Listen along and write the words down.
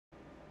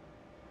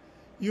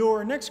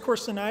Your next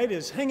course tonight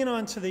is hanging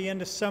on to the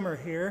end of summer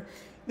here.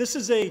 This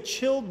is a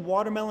chilled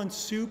watermelon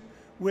soup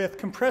with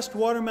compressed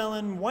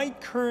watermelon, white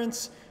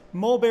currants,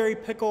 mulberry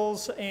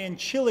pickles, and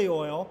chili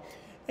oil.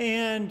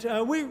 And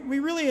we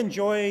really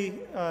enjoy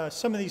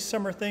some of these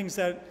summer things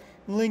that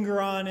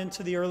linger on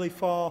into the early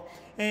fall.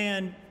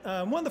 And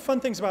one of the fun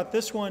things about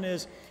this one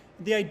is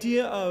the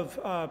idea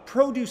of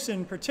produce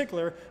in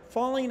particular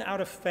falling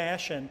out of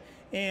fashion.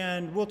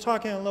 And we'll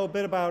talk in a little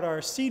bit about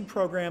our seed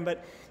program,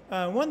 but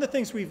one of the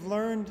things we've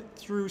learned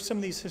through some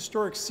of these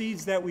historic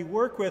seeds that we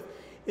work with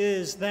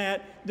is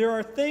that there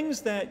are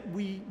things that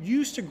we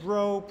used to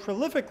grow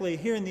prolifically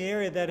here in the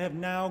area that have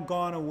now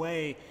gone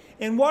away.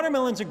 And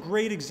watermelon's a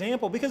great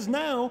example, because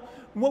now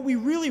what we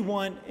really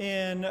want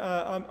in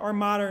our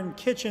modern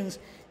kitchens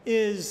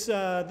is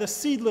the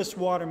seedless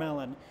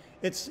watermelon.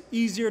 It's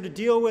easier to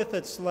deal with,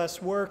 it's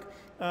less work,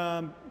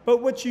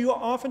 but what you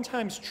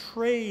oftentimes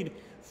trade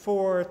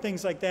for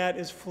things like that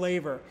is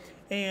flavor.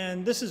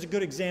 And this is a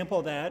good example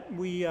of that.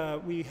 We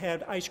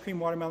had ice cream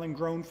watermelon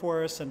grown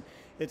for us, and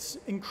it's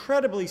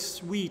incredibly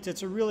sweet.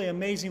 It's a really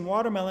amazing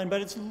watermelon,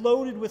 but it's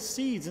loaded with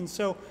seeds. And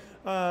so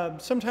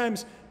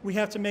sometimes we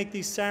have to make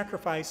these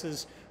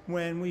sacrifices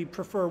when we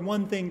prefer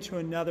one thing to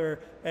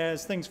another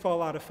as things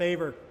fall out of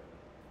favor.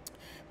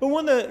 But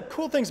one of the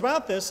cool things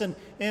about this, and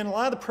a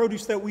lot of the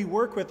produce that we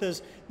work with,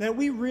 is that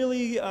we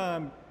really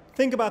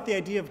think about the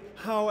idea of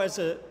how as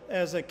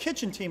a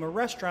kitchen team, a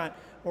restaurant,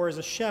 or as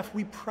a chef,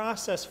 we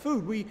process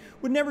food. We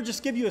would never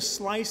just give you a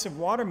slice of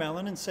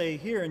watermelon and say,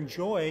 here,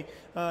 enjoy.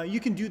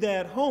 You can do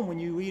that at home. When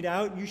you eat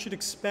out, you should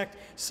expect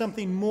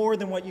something more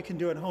than what you can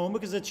do at home,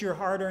 because it's your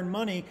hard-earned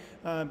money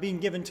being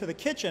given to the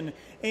kitchen.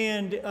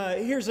 And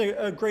here's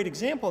a great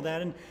example of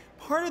that. And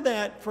part of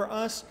that for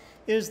us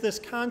is this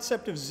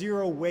concept of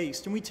zero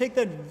waste. And we take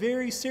that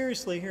very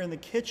seriously here in the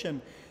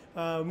kitchen.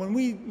 When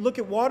we look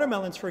at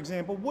watermelons, for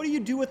example, what do you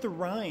do with the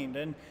rind?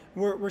 And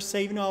we're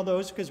saving all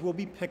those because we'll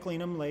be pickling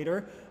them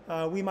later.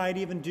 We might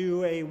even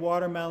do a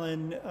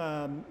watermelon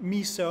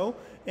miso.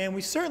 And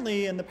we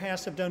certainly in the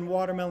past have done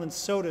watermelon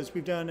sodas.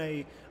 We've done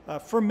a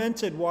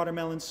fermented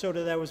watermelon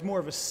soda that was more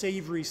of a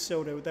savory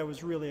soda that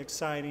was really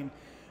exciting.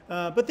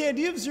 But the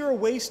idea of zero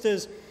waste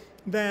is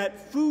that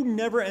food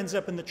never ends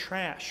up in the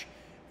trash.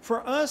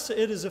 For us,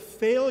 it is a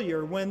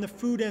failure when the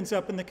food ends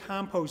up in the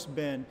compost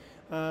bin.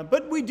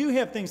 But we do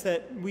have things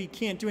that we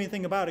can't do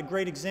anything about. A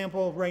great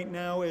example right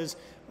now is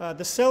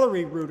the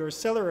celery root or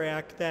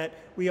celeriac that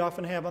we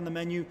often have on the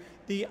menu.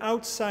 The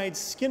outside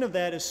skin of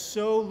that is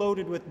so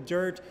loaded with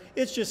dirt,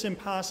 it's just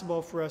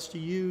impossible for us to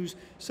use,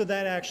 so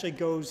that actually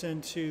goes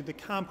into the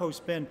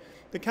compost bin.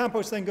 The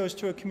compost then goes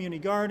to a community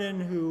garden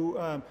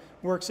who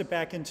works it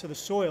back into the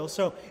soil.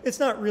 So it's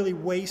not really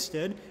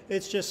wasted.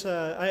 It's just,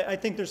 I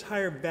think there's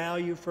higher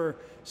value for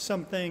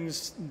some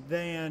things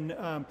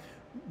than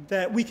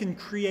that we can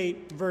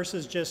create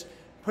versus just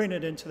putting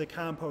it into the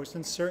compost,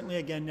 and certainly,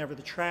 again, never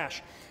the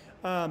trash.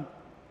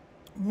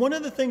 One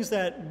of the things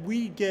that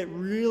we get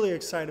really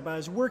excited about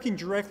is working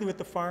directly with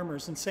the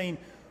farmers and saying,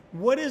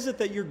 what is it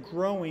that you're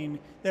growing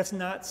that's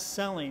not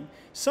selling?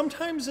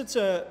 Sometimes it's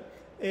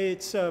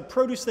a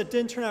produce that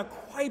didn't turn out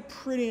quite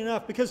pretty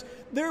enough, because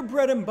their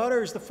bread and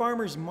butter is the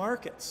farmers'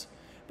 markets.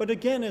 But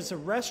again, as a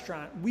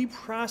restaurant, we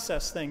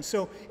process things.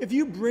 So if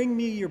you bring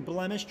me your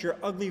blemished, your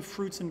ugly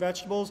fruits and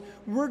vegetables,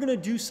 we're going to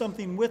do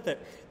something with it.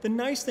 The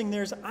nice thing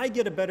there is I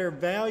get a better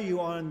value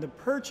on the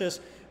purchase,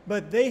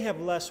 but they have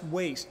less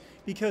waste.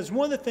 Because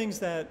one of the things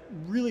that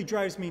really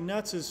drives me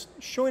nuts is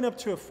showing up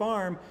to a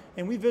farm,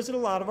 and we visit a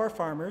lot of our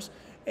farmers,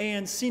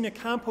 and seeing a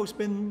compost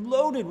bin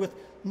loaded with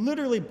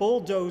literally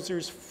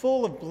bulldozers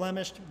full of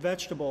blemished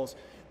vegetables.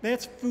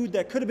 That's food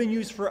that could have been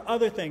used for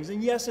other things.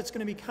 And yes, it's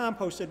going to be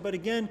composted, but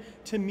again,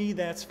 to me,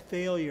 that's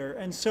failure.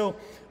 And so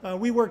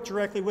we work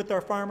directly with our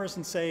farmers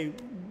and say,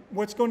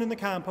 what's going in the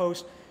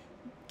compost?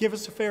 Give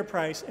us a fair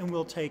price and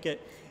we'll take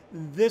it.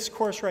 This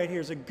course right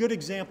here is a good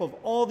example of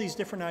all these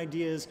different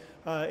ideas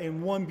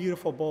in one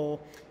beautiful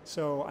bowl.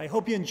 So I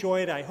hope you enjoy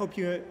it. I hope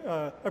you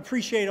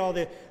appreciate all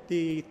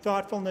the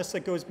thoughtfulness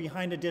that goes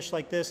behind a dish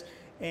like this.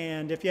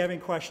 And if you have any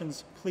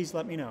questions, please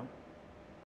let me know.